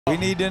We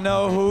need to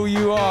know who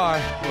you are.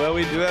 Well,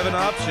 we do have an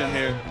option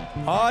here.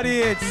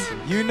 Audience,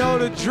 you know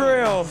the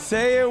drill.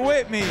 Say it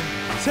with me.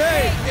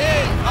 Take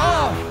it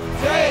off.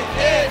 Take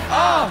it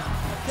off.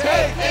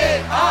 Take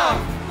it off.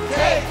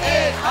 Take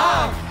it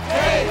off.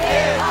 Take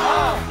it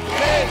off.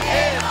 Take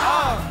it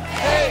off.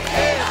 Take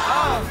it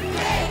off.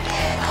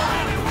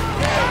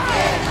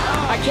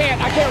 I can't.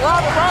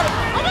 Robert.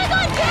 Oh my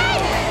God, Ken!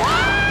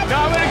 What? No,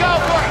 I'm gonna go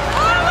for it.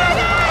 Oh my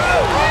God!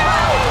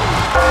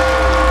 Oh!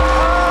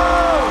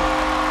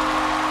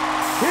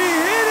 He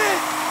hit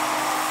it!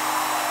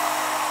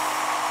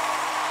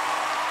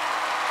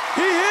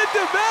 He hit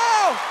the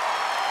bell!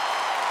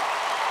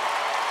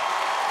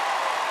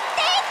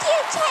 Thank you,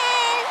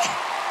 Ken!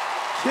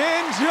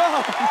 Ken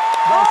Jeong!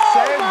 The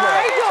savior.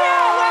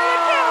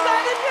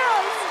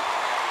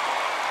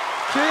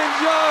 Ken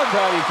Jeong!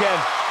 Proud of you, Ken.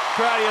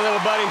 Proud of you,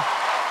 little buddy.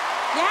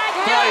 Proud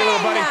of you,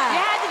 little buddy. You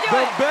had to do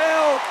The it.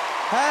 bell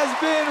has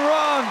been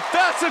rung.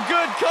 That's a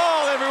good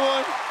call,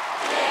 everyone.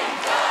 Ding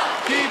dong,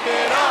 keep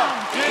it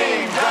up.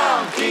 Ding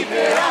dong, keep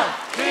it up.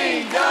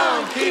 Ding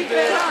dong, keep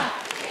it up.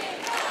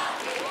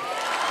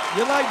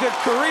 You're like the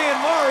Korean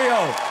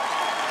Mario.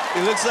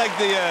 It looks like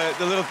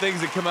the little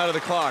things that come out of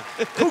the clock.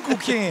 Cuckoo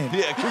Ken.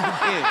 Yeah,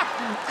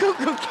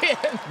 Cuckoo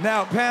Ken.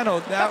 Now, panel,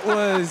 that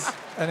was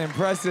an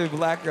impressive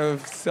lack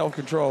of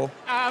self-control.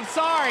 I'm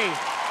sorry.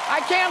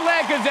 I can't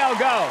let Gazelle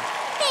go.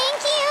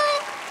 Thank you.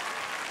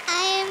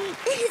 I am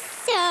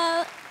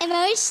so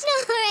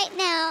emotional right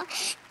now.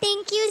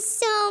 Thank you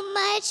so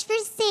much for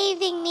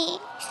saving me.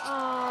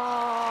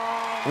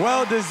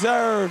 Well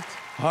deserved.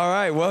 All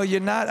right, well, you're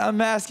not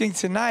unmasking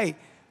tonight,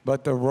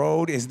 but the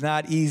road is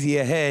not easy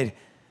ahead.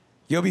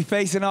 You'll be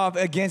facing off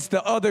against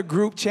the other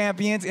group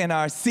champions in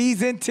our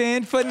Season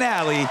 10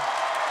 finale.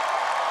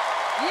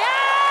 Yes!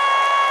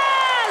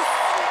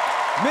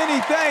 Many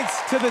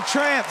thanks to the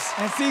Tramps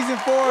and Season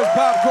 4's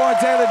Popcorn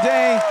Taylor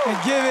Dane, and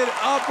give it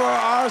up for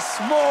our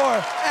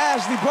s'more,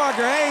 Ashley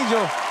Parker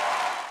Angel.